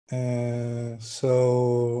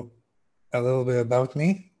So a little bit about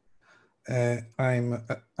me. I'm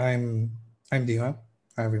Dima.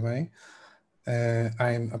 Hi everybody.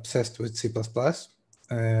 I'm obsessed with C++.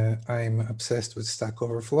 I'm obsessed with Stack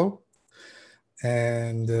Overflow,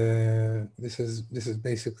 and this is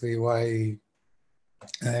basically why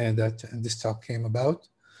that this talk came about.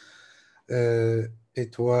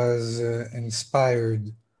 It was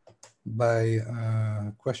inspired by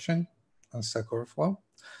a question on Stack Overflow.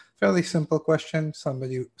 Fairly simple question.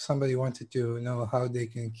 Somebody wanted to know how they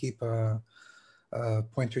can keep a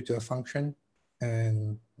pointer to a function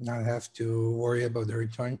and not have to worry about the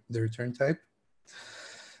return type.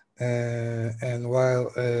 And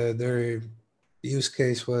while their use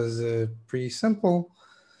case was pretty simple,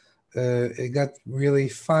 it got really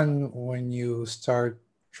fun when you start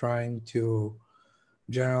trying to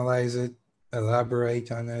generalize it,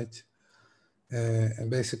 elaborate on it,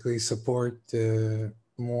 and basically support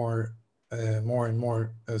more and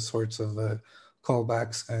more sorts of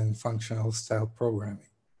callbacks and functional style programming.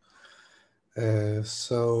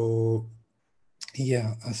 So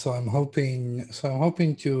yeah, so I'm hoping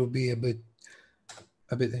to be a bit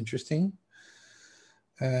interesting.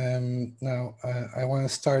 Now I want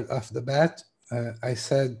to start off the bat. I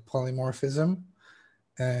said polymorphism,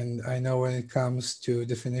 and I know when it comes to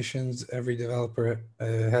definitions, every developer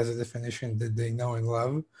has a definition that they know and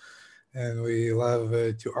love, and we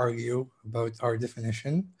love to argue about our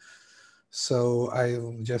definition. So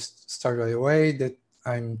I'll just start right away that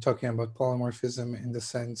I'm talking about polymorphism in the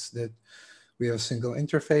sense that we have a single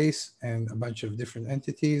interface and a bunch of different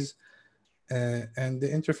entities, and the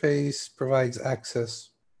interface provides access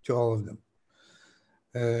to all of them.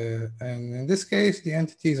 And in this case, the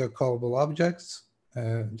entities are callable objects,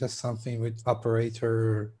 just something with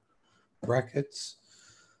operator brackets,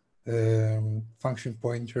 function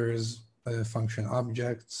pointers, function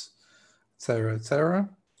objects, etc., etc.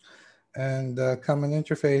 And the common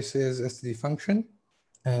interface is std function,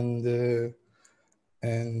 and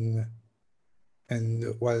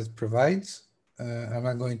what it provides. I'm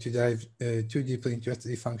not going to dive too deeply into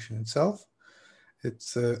std function itself.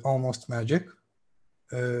 It's almost magic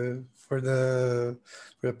for the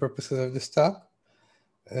purposes of this talk.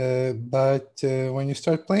 But when you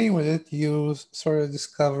start playing with it, you sort of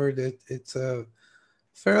discover that it's a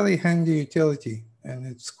fairly handy utility and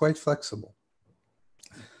it's quite flexible.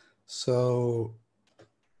 So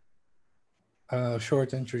a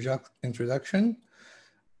short introduction.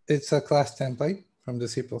 It's a class template from the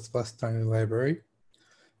C++ standard library,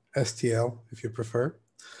 STL if you prefer.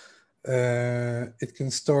 It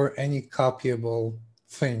can store any copyable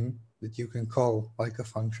thing that you can call like a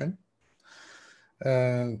function.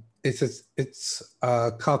 It's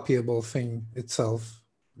a copyable thing itself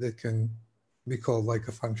that can be called like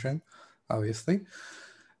a function, obviously.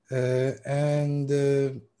 And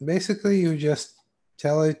basically you just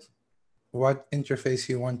tell it what interface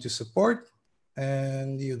you want to support,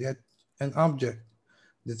 and you get an object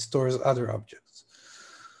that stores other objects.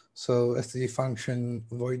 So std function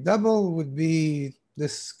void double would be,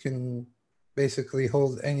 this can basically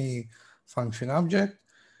hold any function object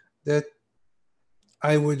that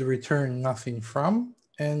I would return nothing from,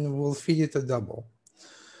 and will feed it a double.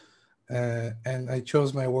 And I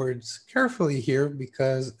chose my words carefully here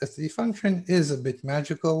because std function is a bit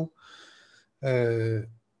magical. It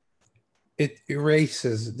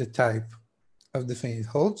erases the type of the thing it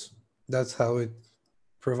holds. That's how it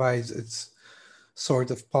provides its sort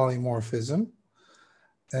of polymorphism.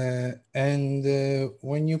 And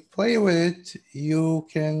when you play with it, you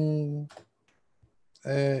can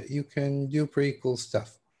do pretty cool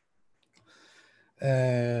stuff.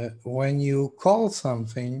 When you call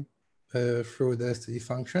something through the std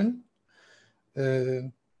function,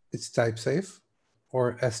 it's type safe,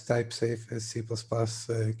 or as type safe as C++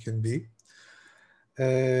 can be.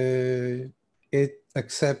 It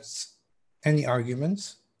accepts any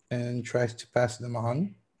arguments and tries to pass them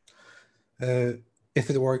on. If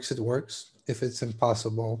it works, it works. If it's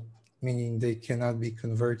impossible, meaning they cannot be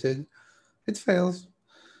converted, it fails.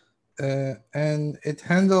 And it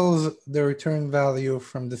handles the return value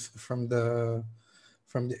from the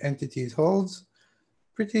entity it holds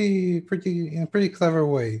in a pretty clever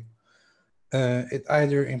way. It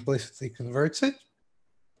either implicitly converts it,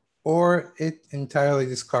 or it entirely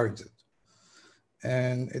discards it.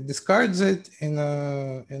 And it discards it in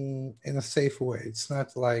a safe way. It's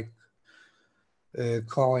not like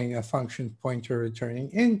calling a function pointer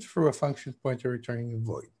returning int through a function pointer returning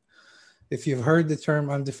void. If you've heard the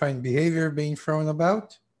term undefined behavior being thrown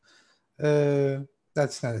about,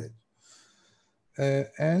 that's not it.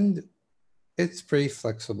 And it's pretty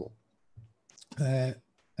flexible.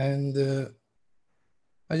 And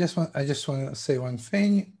I just want to say one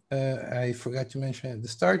thing. I forgot to mention at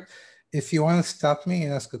the start. If you want to stop me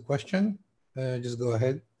and ask a question, just go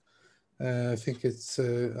ahead. I think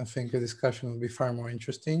a discussion will be far more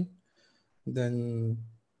interesting than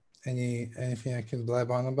anything I can blab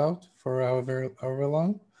on about for however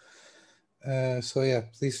long. So yeah,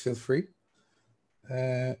 please feel free.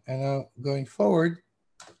 And now going forward,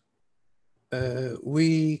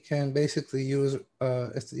 we can basically use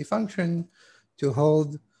std function to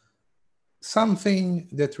hold something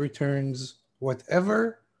that returns whatever,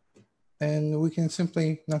 and we can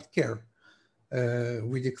simply not care.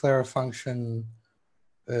 We declare a function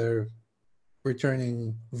returning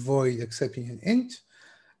void accepting an int,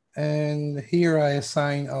 and here I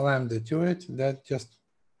assign a lambda to it that just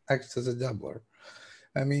acts as a doubler.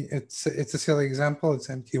 I mean, it's a silly example. It's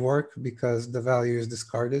empty work because the value is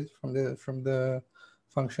discarded from the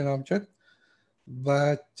function object.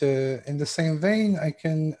 But in the same vein, I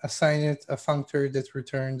can assign it a functor that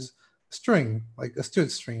returns a string, like a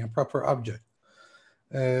stud string, a proper object.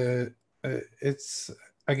 It's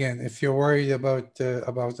again, if you're worried about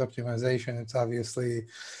optimization, it's obviously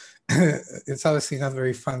not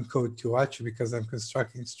very fun code to watch because I'm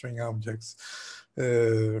constructing string objects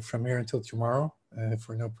from here until tomorrow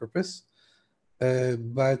for no purpose.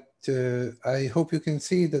 But I hope you can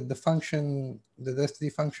see that the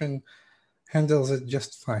std function handles it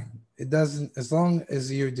just fine. It doesn't, as long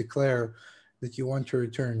as you declare that you want to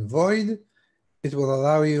return void, it will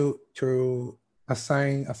allow you to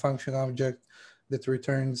assign a function object that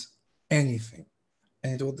returns anything,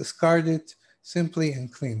 and it will discard it simply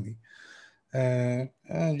and cleanly.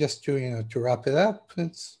 And just to wrap it up,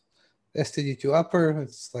 it's std to upper.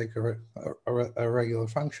 It's like a regular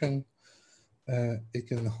function. It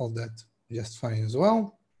can hold that just fine as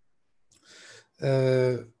well.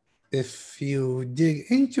 If you dig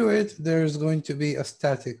into it, there's going to be a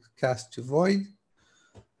static cast to void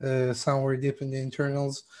somewhere deep in the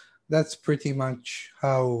internals. That's pretty much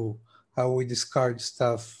how we discard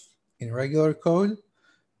stuff in regular code,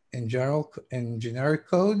 in generic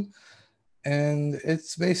code, and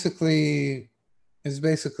it's basically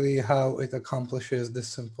how it accomplishes the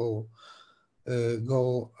simple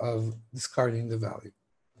goal of discarding the value.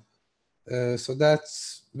 So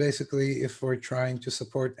that's basically if we're trying to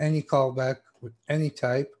support any callback with any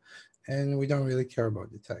type, and we don't really care about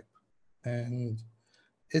the type. And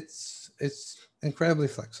it's incredibly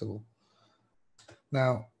flexible.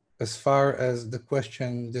 Now, as far as the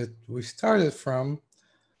question that we started from,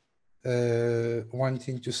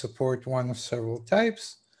 wanting to support one of several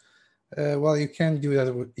types, well, you cannot do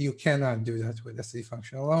that with std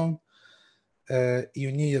function alone.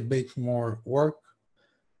 You need a bit more work.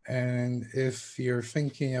 And if you're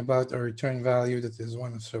thinking about a return value that is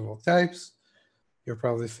one of several types, you're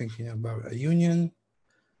probably thinking about a union.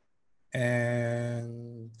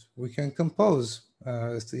 And we can compose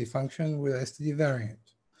std function with std variant.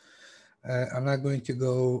 I'm not going to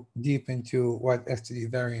go deep into what std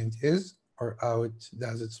variant is or how it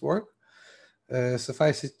does its work.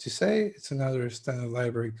 Suffice it to say, it's another standard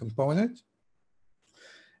library component.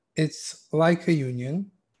 It's like a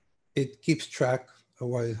union. It keeps track of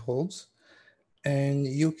what it holds, and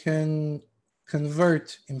you can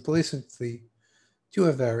convert implicitly to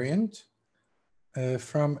a variant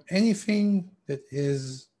from anything that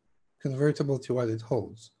is convertible to what it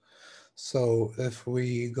holds. So if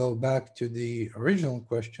we go back to the original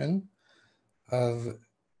question of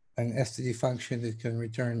an std function that can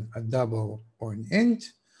return a double or an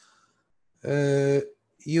int,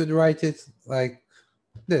 you'd write it like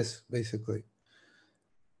this, basically.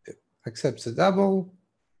 It accepts a double,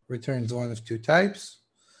 returns one of two types,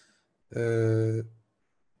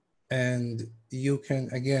 and you can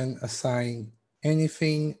again assign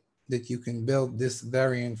anything that you can build this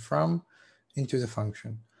variant from into the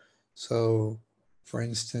function. So for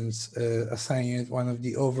instance, assigning it one of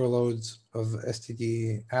the overloads of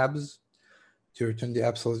std abs to return the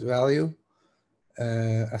absolute value,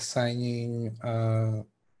 assigning a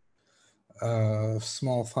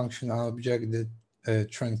small function object that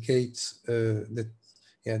truncates the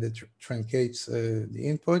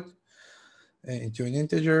input into an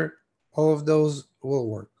integer. All of those will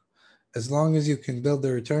work. As long as you can build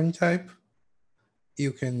the return type,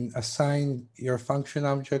 you can assign your function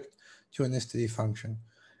object to an std function,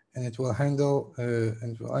 and it will handle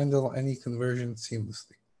any conversion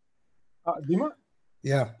seamlessly. Dima?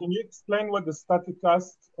 Yeah. Can you explain what the static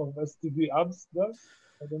cast of std abs does?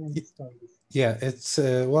 I don't understand this. Yeah, it's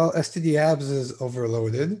well, std abs is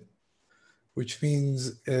overloaded, which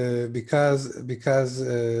means because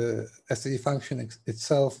std function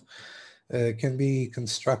itself can be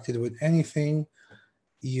constructed with anything.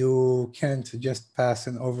 You can't just pass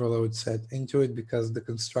an overload set into it because the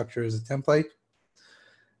constructor is a template.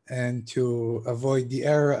 And to avoid the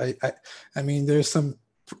error, I mean, there's some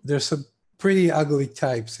pretty ugly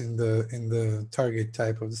types in the target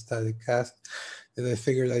type of the static cast that I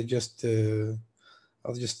figured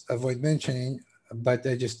I'll just avoid mentioning, but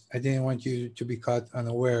I didn't want you to be caught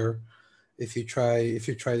unaware if you try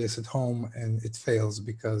this at home and it fails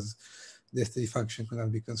because the STD function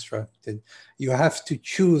cannot be constructed. You have to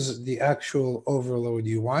choose the actual overload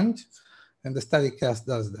you want, and the static cast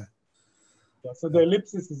does that. Yeah, so the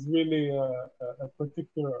ellipsis is really a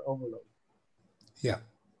particular overload. Yeah.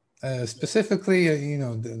 Specifically, you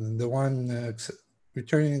know, the one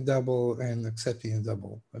returning a double and accepting a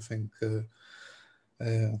double. I think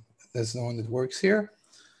that's the one that works here.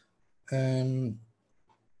 And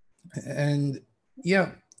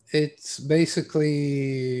yeah, it's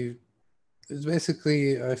basically,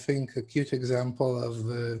 I think, a cute example of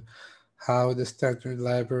how the standard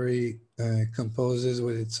library composes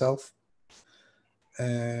with itself.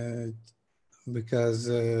 Because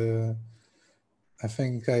I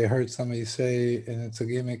think I heard somebody say, and it's a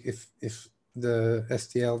gimmick, if the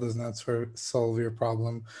STL does not solve your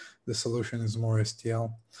problem, the solution is more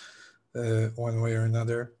STL, one way or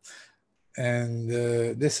another. And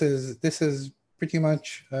this is pretty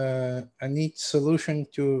much a neat solution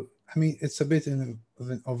to, I mean, it's a bit of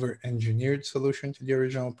an over-engineered solution to the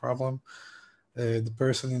original problem. The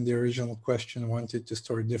person in the original question wanted to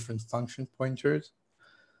store different function pointers.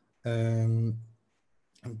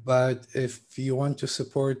 But if you want to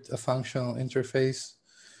support a functional interface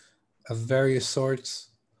of various sorts,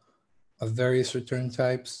 of various return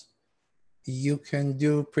types, you can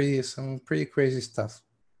do some pretty crazy stuff.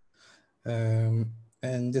 And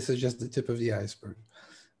this is just the tip of the iceberg.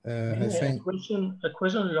 I think a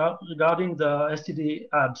question regarding the STD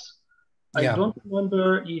abs. Yeah. I don't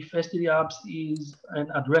remember if STD abs is an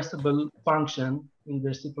addressable function in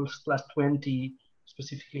the C++ 20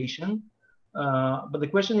 specification. But the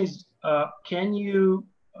question is, can you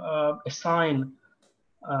assign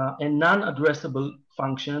a non-addressable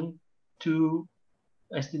function to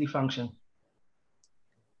STD function?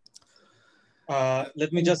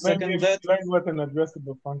 Let me just second that. Explain what an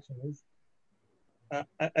addressable function is.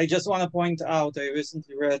 I just want to point out, I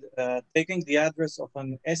recently read, taking the address of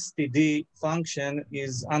an STD function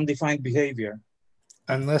is undefined behavior.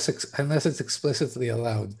 Unless it's explicitly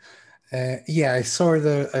allowed. Yeah, I sort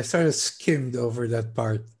of skimmed over that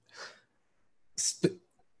part.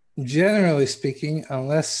 Generally speaking,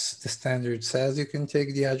 unless the standard says you can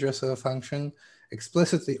take the address of a function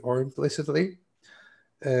explicitly or implicitly,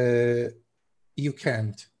 you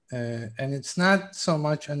can't. And it's not so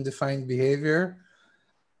much undefined behavior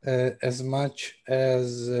as much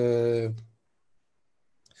as the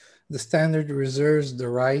standard reserves the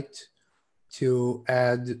right to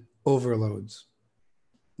add overloads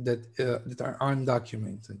that are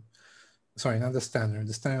undocumented. Sorry, not the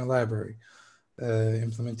standard library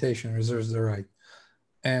implementation reserves the right.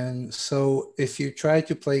 And so if you try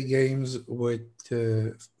to play games with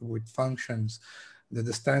functions that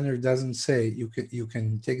the standard doesn't say you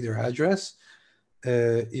can take their address,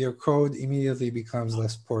 your code immediately becomes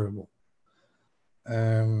less portable.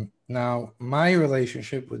 Now, my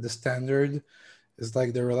relationship with the standard is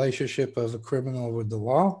like the relationship of a criminal with the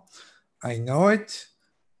law. I know it,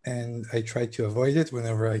 and I try to avoid it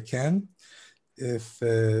whenever I can, if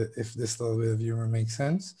this little bit of humor makes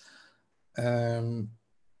sense. I'm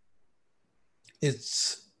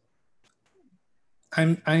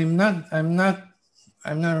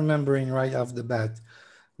not remembering right off the bat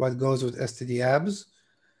what goes with STD abs,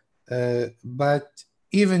 but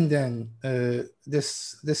even then,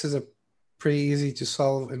 this is a pretty easy to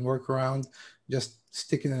solve and work around. Just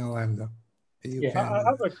stick it in a lambda. I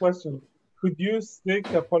have a question. Could you stick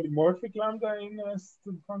a polymorphic lambda in a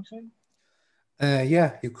STD function?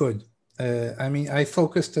 Yeah, you could. I mean, I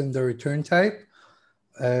focused on the return type,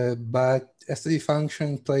 but STD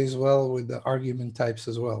function plays well with the argument types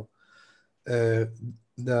as well. The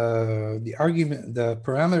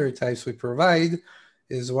parameter types we provide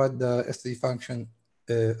is what the STD function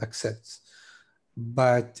accepts,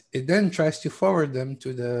 but it then tries to forward them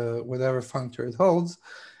to the whatever functor it holds,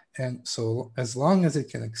 and so as long as it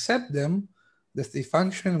can accept them, the STD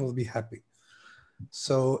function will be happy.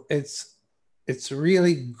 So it's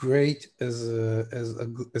really great as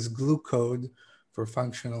glue code for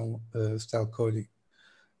functional style coding.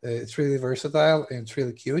 It's really versatile and it's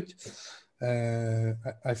really cute.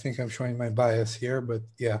 I think I'm showing my bias here, but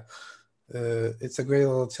yeah, it's a great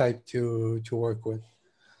little type to work with.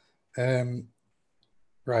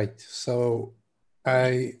 Right. So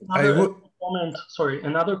I would comment. Sorry,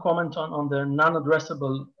 another comment on the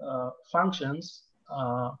non-addressable functions.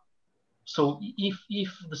 So if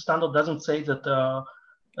the standard doesn't say that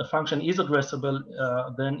a function is addressable,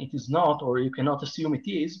 then it is not, or you cannot assume it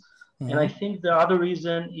is. And I think the other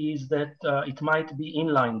reason is that it might be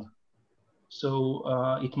inlined. So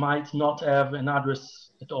it might not have an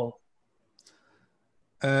address at all.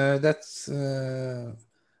 that's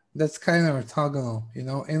kind of orthogonal. You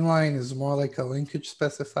know, inline is more like a linkage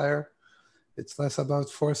specifier. It's less about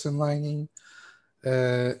force inlining.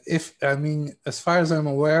 I mean, as far as I'm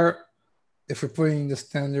aware, if we're putting the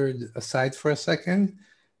standard aside for a second,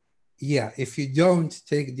 yeah, if you don't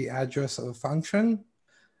take the address of a function,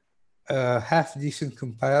 a half-decent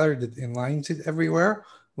compiler that inlines it everywhere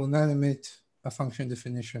will not emit a function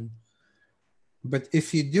definition. But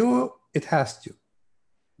if you do, it has to,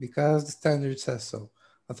 because the standard says so.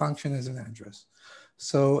 A function is an address.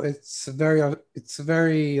 So it's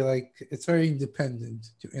very independent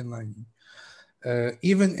to inlining.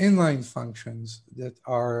 Even inline functions that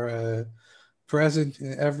are present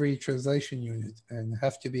in every translation unit and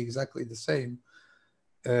have to be exactly the same.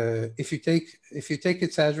 If you take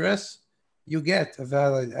its address, you get a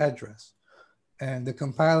valid address, and the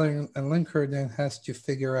compiler and linker then has to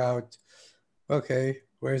figure out, okay,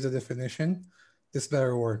 where's the definition? This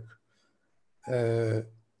better work.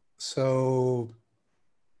 So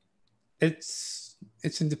it's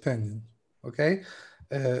independent. Okay.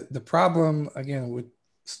 The problem again with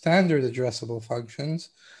standard addressable functions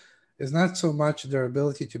is not so much their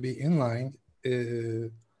ability to be inline.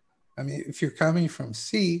 I mean, if you're coming from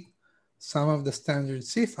C, some of the standard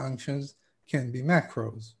C functions can be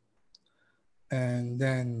macros, and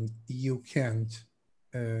then you can't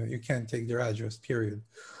take their address, period.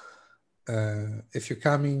 If you're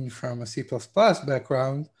coming from a C++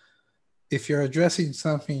 background, if you're addressing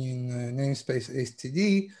something in namespace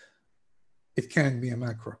std, it can be a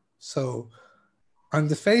macro. So on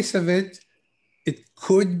the face of it, it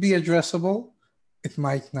could be addressable. It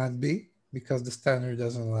might not be, because the standard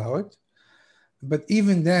doesn't allow it. But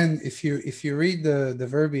even then, if you read the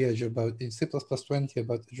verbiage about in C++20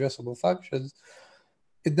 about addressable functions,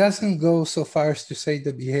 it doesn't go so far as to say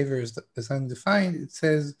the behavior is undefined. It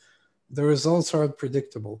says the results are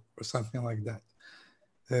unpredictable or something like that,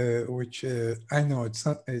 which I know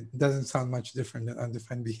it doesn't sound much different than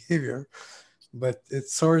undefined behavior, but it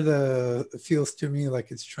sort of feels to me like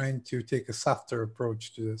it's trying to take a softer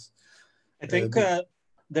approach to this. I think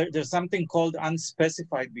there's something called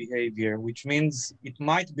unspecified behavior, which means it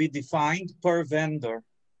might be defined per vendor.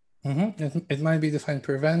 It might be defined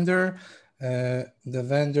per vendor. The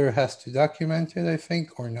vendor has to document it, I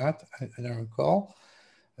think, or not. I don't recall.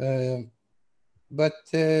 But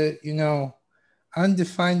you know,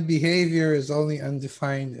 undefined behavior is only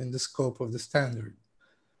undefined in the scope of the standard.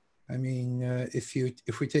 I mean, if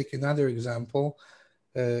we take another example,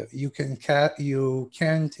 you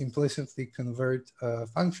can't implicitly convert a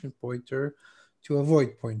function pointer to a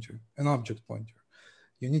void pointer, an object pointer.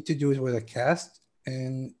 You need to do it with a cast,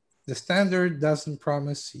 and the standard doesn't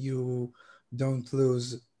promise you don't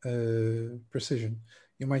lose precision.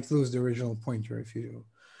 You might lose the original pointer if you.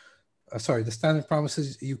 Sorry, the standard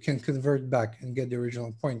promises you can convert back and get the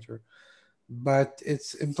original pointer, but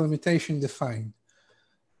it's implementation defined.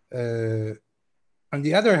 On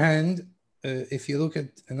the other hand, if you look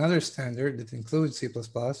at another standard that includes C++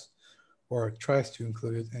 or tries to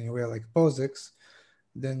include it anyway, like POSIX,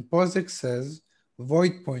 then POSIX says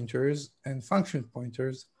void pointers and function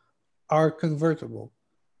pointers are convertible,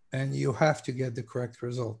 and you have to get the correct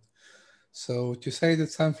result. So to say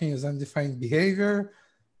that something is undefined behavior,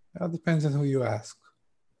 well, depends on who you ask.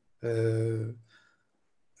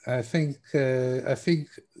 I think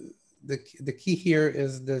the key here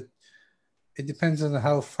is that it depends on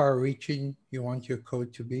how far-reaching you want your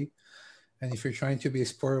code to be. And if you're trying to be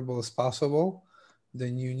as portable as possible,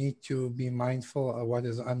 then you need to be mindful of what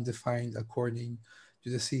is undefined according to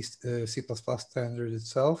the C++ standard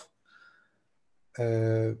itself.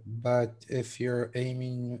 But if you're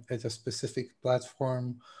aiming at a specific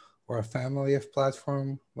platform or a family of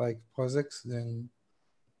platform like POSIX, then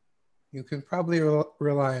you can probably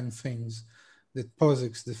rely on things that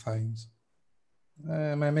POSIX defines.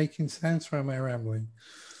 Am I making sense or am I rambling?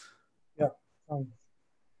 Yeah.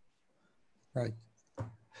 Right.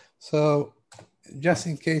 So just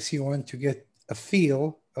in case you want to get a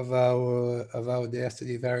feel of how the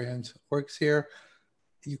STD variant works here,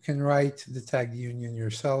 you can write the tag union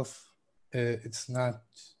yourself. It's not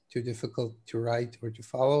too difficult to write or to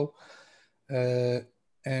follow.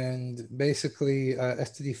 And basically,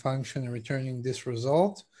 STD function returning this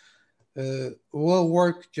result will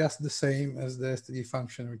work just the same as the std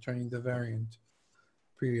function returning the variant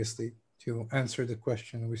previously to answer the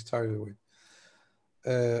question we started with.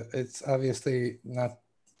 It's obviously not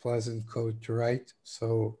pleasant code to write,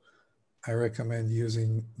 so I recommend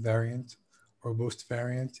using variant or boost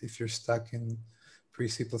variant if you're stuck in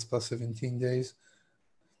pre-C++ 17 days.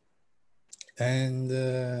 And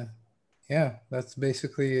yeah, that's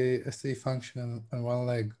basically a std function on one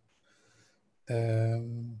leg.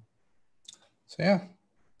 So yeah,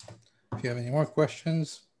 if you have any more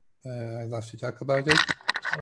questions, I'd love to talk about it.